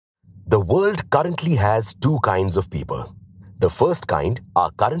world currently has two kinds of people. The first kind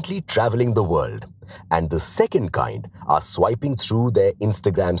are currently traveling the world, and the second kind are swiping through their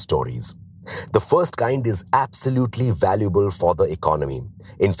Instagram stories. The first kind is absolutely valuable for the economy.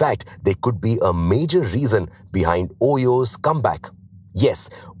 In fact, they could be a major reason behind Oyo's comeback. Yes,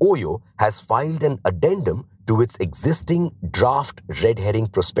 Oyo has filed an addendum to its existing draft red herring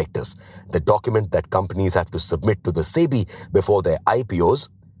prospectus, the document that companies have to submit to the SEBI before their IPOs,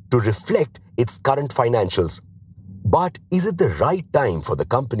 to reflect its current financials. But is it the right time for the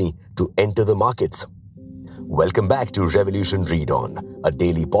company to enter the markets? Welcome back to Revolution Read On, a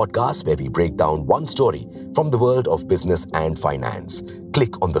daily podcast where we break down one story from the world of business and finance.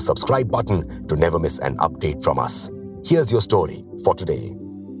 Click on the subscribe button to never miss an update from us. Here's your story for today.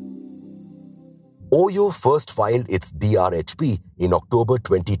 Oyo first filed its DRHP in October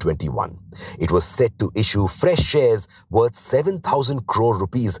 2021. It was set to issue fresh shares worth 7,000 crore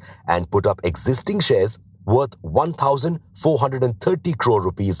rupees and put up existing shares worth 1,430 crore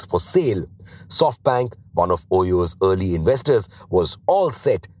rupees for sale. SoftBank, one of Oyo's early investors, was all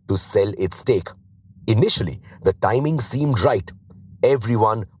set to sell its stake. Initially, the timing seemed right.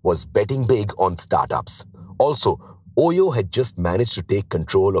 Everyone was betting big on startups. Also, Oyo had just managed to take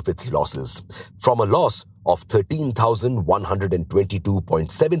control of its losses. From a loss of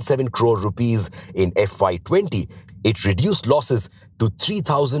 13,122.77 crore rupees in FY20, it reduced losses to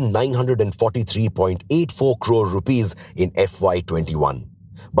 3,943.84 crore rupees in FY21.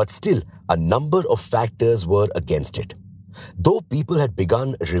 But still, a number of factors were against it. Though people had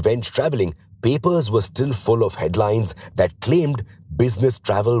begun revenge traveling, papers were still full of headlines that claimed business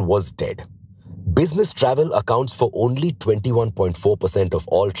travel was dead. Business travel accounts for only 21.4% of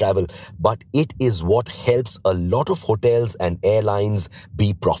all travel, but it is what helps a lot of hotels and airlines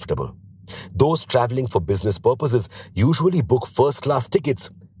be profitable. Those traveling for business purposes usually book first-class tickets.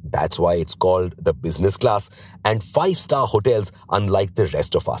 That's why it's called the business class, and five-star hotels unlike the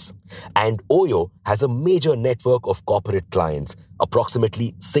rest of us. And Oyo has a major network of corporate clients,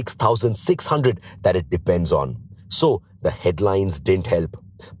 approximately 6,600 that it depends on. So the headlines didn't help.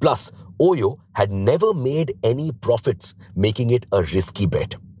 Plus, Oyo had never made any profits, making it a risky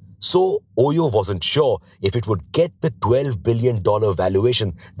bet. So, Oyo wasn't sure if it would get the $12 billion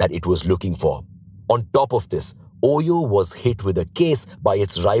valuation that it was looking for. On top of this, Oyo was hit with a case by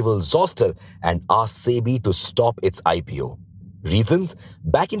its rival Zostel and asked SEBI to stop its IPO. Reasons?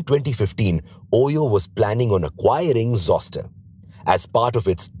 Back in 2015, Oyo was planning on acquiring Zostel. As part of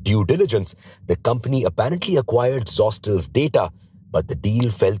its due diligence, the company apparently acquired Zostel's data, but the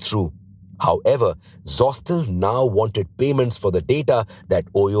deal fell through. However, Zostel now wanted payments for the data that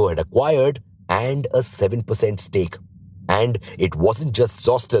Oyo had acquired and a 7% stake. And it wasn't just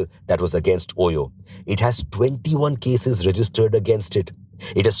Zostel that was against Oyo. It has 21 cases registered against it.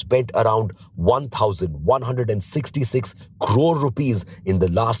 It has spent around 1,166 crore rupees in the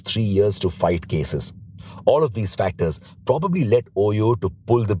last 3 years to fight cases. All of these factors probably led Oyo to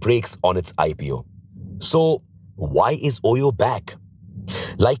pull the brakes on its IPO. So, why is Oyo back?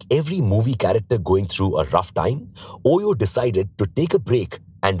 Like every movie character going through a rough time, Oyo decided to take a break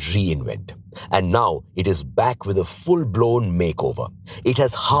and reinvent. And now it is back with a full-blown makeover. It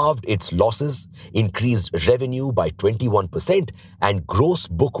has halved its losses, increased revenue by 21%, and gross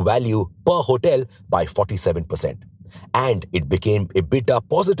book value per hotel by 47%. And it became EBITDA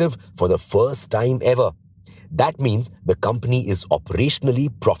positive for the first time ever. That means the company is operationally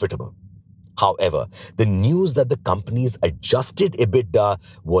profitable. However, the news that the company's adjusted EBITDA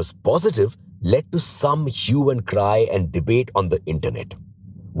was positive led to some hue and cry and debate on the internet.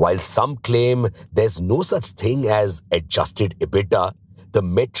 While some claim there's no such thing as adjusted EBITDA, the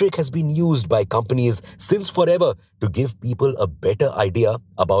metric has been used by companies since forever to give people a better idea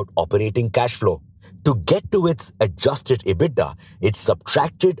about operating cash flow. To get to its adjusted EBITDA, it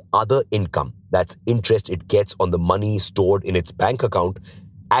subtracted other income, that's interest it gets on the money stored in its bank account,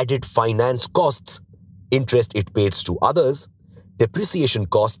 added finance costs, interest it pays to others, depreciation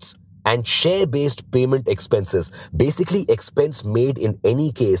costs, and share-based payment expenses, basically expense made in any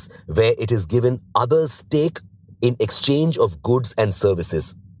case where it is given others' stake in exchange of goods and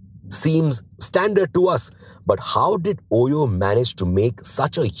services. Seems standard to us, but how did Oyo manage to make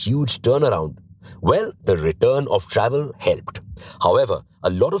such a huge turnaround? Well, the return of travel helped. However, a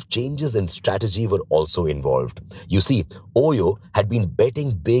lot of changes in strategy were also involved. You see, Oyo had been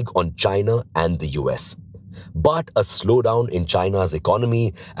betting big on China and the US. But a slowdown in China's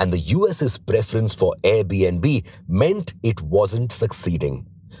economy and the US's preference for Airbnb meant it wasn't succeeding.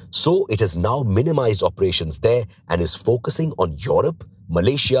 So it has now minimized operations there and is focusing on Europe,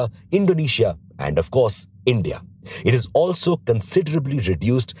 Malaysia, Indonesia, and of course, India. It has also considerably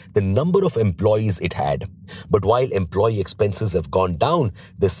reduced the number of employees it had. But while employee expenses have gone down,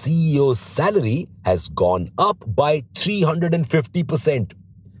 the CEO's salary has gone up by 350%.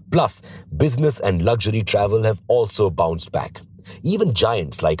 Plus, business and luxury travel have also bounced back. Even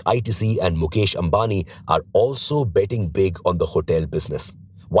giants like ITC and Mukesh Ambani are also betting big on the hotel business.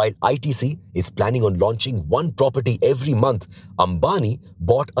 While ITC is planning on launching one property every month, Ambani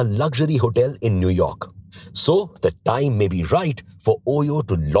bought a luxury hotel in New York. So, the time may be right for Oyo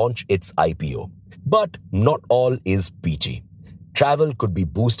to launch its IPO. But not all is peachy. Travel could be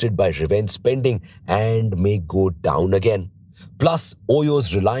boosted by revenge spending and may go down again. Plus,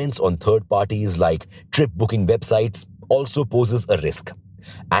 Oyo's reliance on third parties like trip booking websites also poses a risk.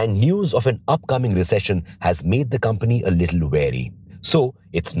 And news of an upcoming recession has made the company a little wary. So,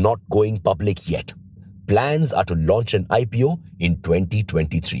 it's not going public yet. Plans are to launch an IPO in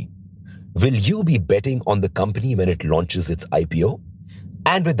 2023. Will you be betting on the company when it launches its IPO?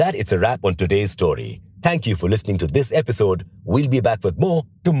 And with that, it's a wrap on today's story. Thank you for listening to this episode. We'll be back with more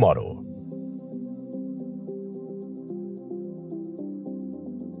tomorrow.